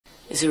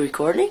Is it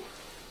recording?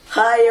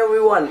 Hi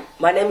everyone,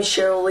 my name is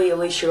Sherali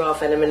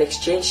Alisherov and I'm an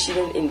exchange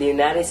student in the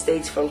United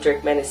States from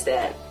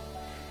Turkmenistan.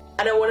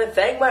 And I want to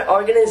thank my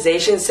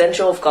organization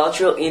Center of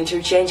Cultural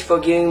Interchange for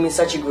giving me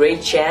such a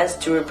great chance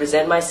to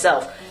represent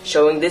myself,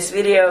 showing this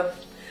video.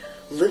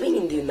 Living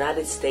in the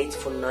United States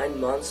for 9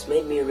 months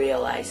made me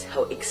realize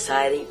how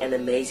exciting and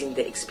amazing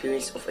the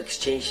experience of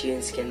exchange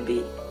students can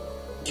be.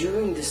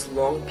 During this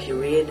long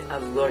period,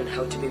 I've learned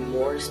how to be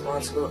more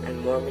responsible and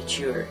more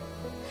mature.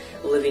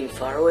 Living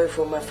far away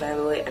from my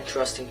family and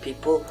trusting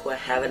people who I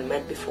haven't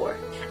met before.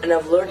 And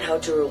I've learned how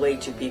to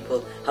relate to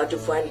people, how to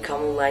find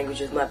common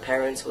language with my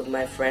parents, with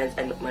my friends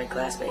and with my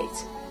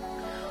classmates.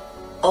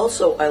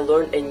 Also, I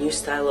learned a new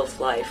style of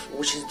life,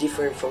 which is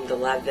different from the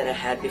life that I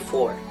had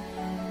before.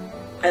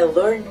 I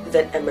learned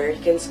that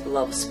Americans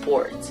love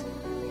sports,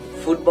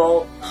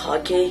 football,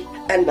 hockey,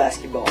 and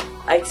basketball.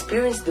 I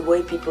experienced the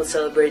way people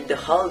celebrate the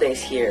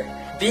holidays here,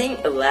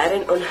 being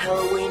Aladdin on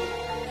Halloween,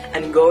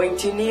 and going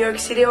to New York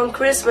City on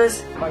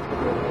Christmas. I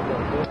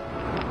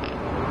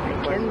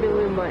can't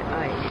believe my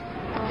eyes.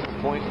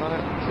 Points on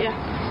it?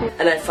 Yeah.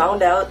 And I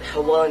found out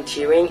how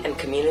volunteering and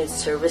community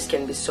service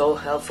can be so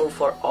helpful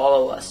for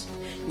all of us.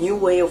 New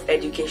way of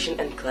education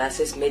and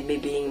classes made me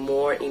being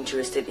more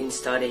interested in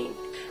studying.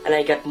 And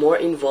I got more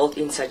involved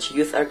in such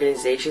youth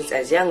organizations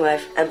as Young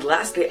Life. And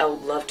lastly, I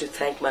would love to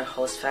thank my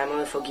host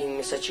family for giving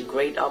me such a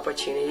great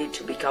opportunity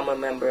to become a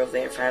member of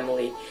their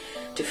family,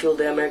 to feel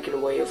the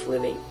American way of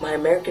living. My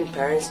American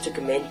parents took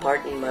a main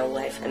part in my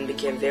life and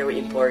became very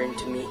important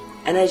to me.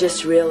 And I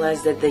just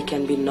realized that they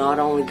can be not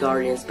only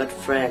guardians but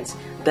friends,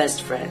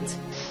 best friends.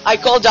 I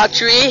call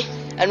Dr. E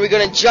and we're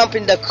gonna jump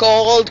in the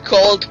cold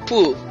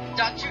pool.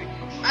 Doctor,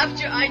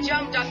 after I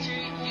jump, Dr.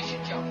 E, you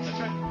should jump. That's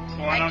right.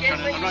 Well, And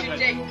Kathleen, you should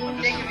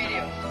take a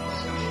video.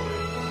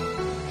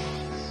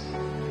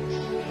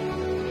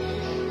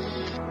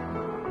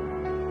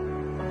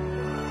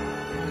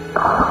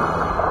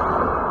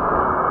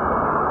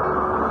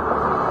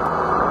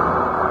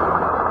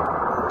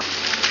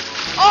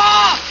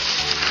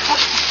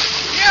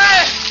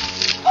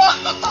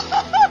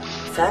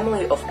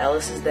 Family of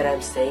Alice's that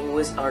I'm staying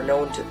with are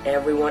known to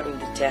everyone in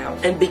the town.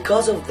 And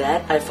because of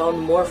that, I found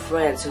more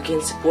friends who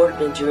can support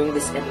me during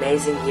this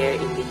amazing year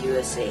in the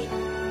USA.